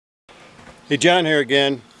Hey, John here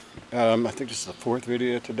again. I think this is the fourth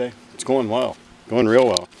video today. It's going well, going real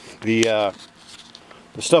well. The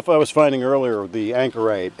stuff I was finding earlier, the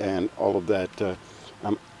anchorite and all of that,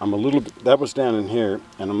 I'm a little bit, that was down in here,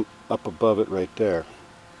 and I'm up above it right there.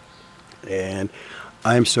 And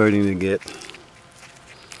I'm starting to get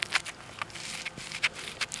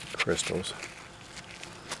crystals.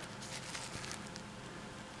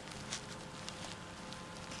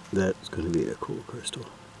 That's going to be a cool crystal.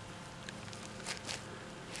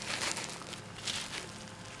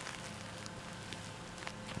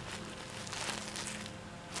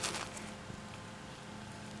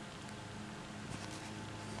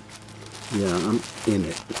 Yeah, I'm in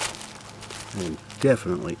it. I'm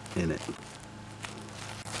definitely in it.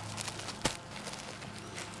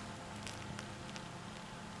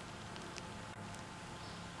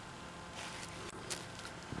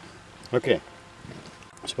 Okay,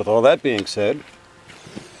 so with all that being said,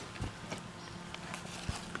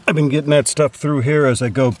 I've been getting that stuff through here as I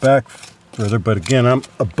go back further, but again, I'm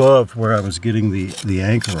above where I was getting the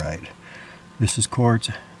anchorite. This is quartz,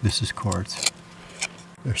 this is quartz.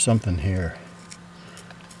 There's something here,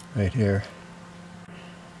 right here.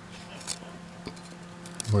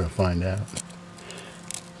 We're gonna find out.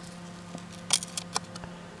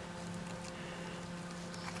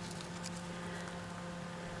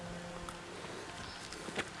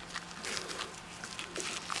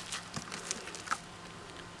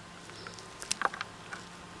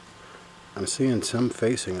 I'm seeing some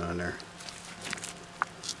facing on there.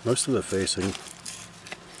 Most of the facing.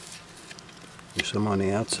 There's some on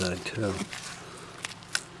the outside too.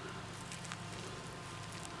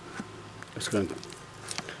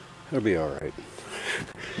 It'll be alright.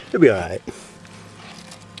 It'll be alright.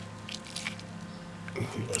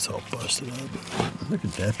 That's all busted up. Look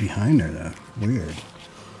at that behind there though. Weird.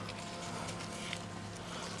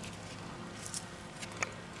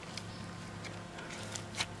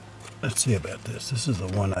 Let's see about this. This is the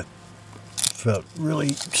one I felt really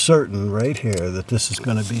certain right here that this is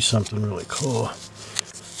going to be something really cool.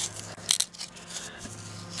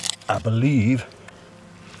 I believe.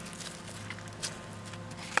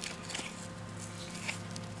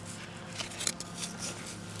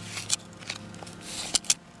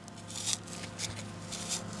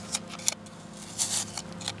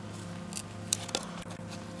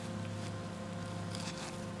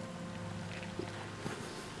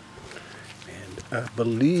 I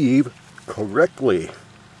believe correctly.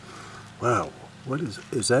 Wow, what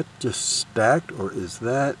is that just stacked, or is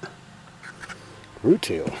that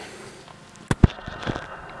rutile?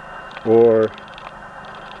 Or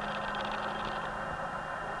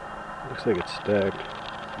looks like it's stacked.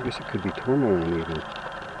 I guess it could be tourmaline even.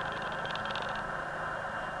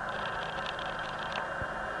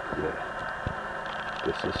 Yeah,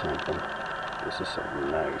 this is something. This is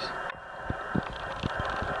something nice.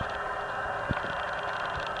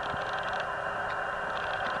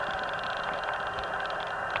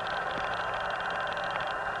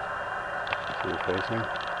 Facing.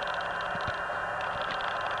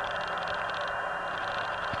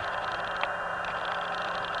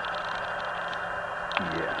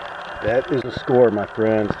 Yeah, that is a score, my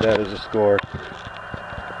friends. That is a score.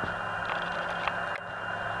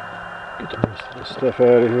 Get the rest of this stuff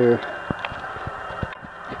out of here,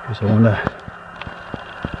 because I want to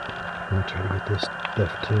try to get this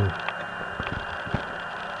stuff too.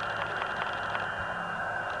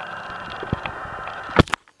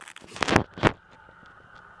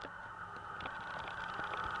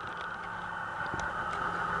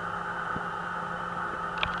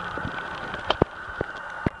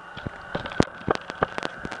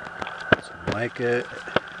 Mica,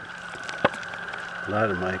 a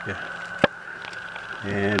lot of mica,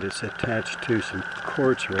 and it's attached to some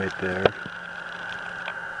quartz right there,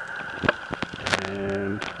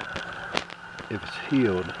 and if it's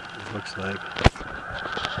healed, it looks like.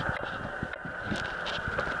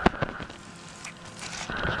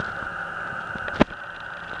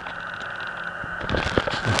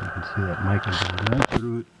 You can see that mica going right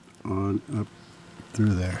through it, on up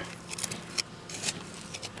through there.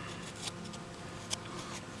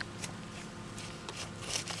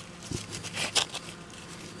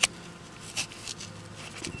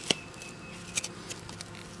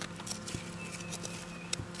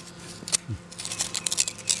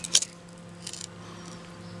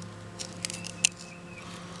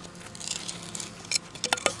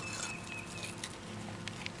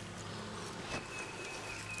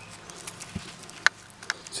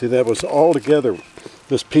 See, that was all together.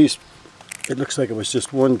 This piece, it looks like it was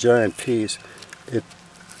just one giant piece. It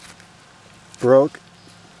broke,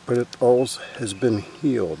 but it all has been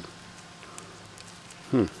healed.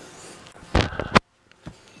 Hmm.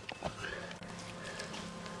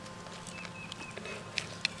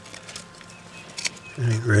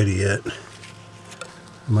 It ain't ready yet.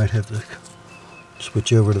 I might have to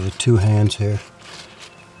switch over to the 2 hands here.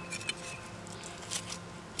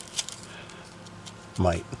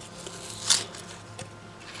 Might.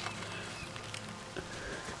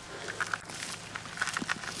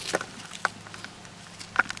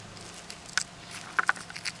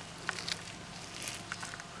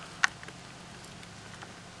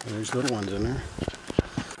 There's little ones in there.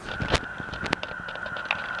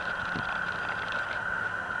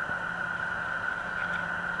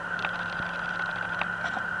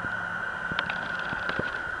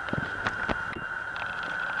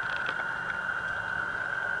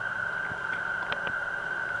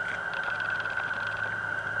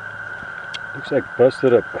 Looks like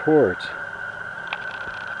busted up quartz.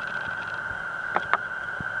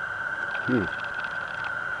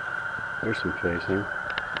 There's some facing.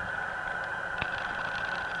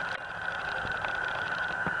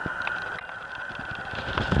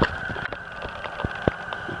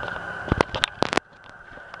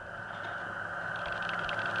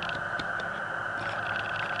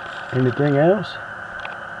 Anything else?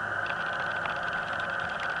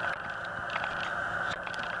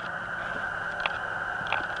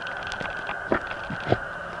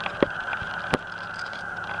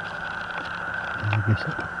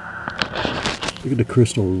 Look at the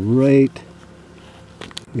crystal right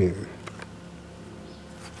here.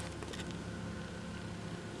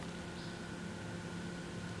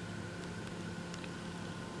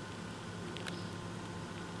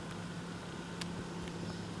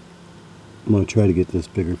 I'm going to try to get this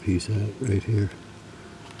bigger piece out right here.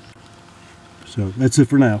 So that's it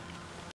for now.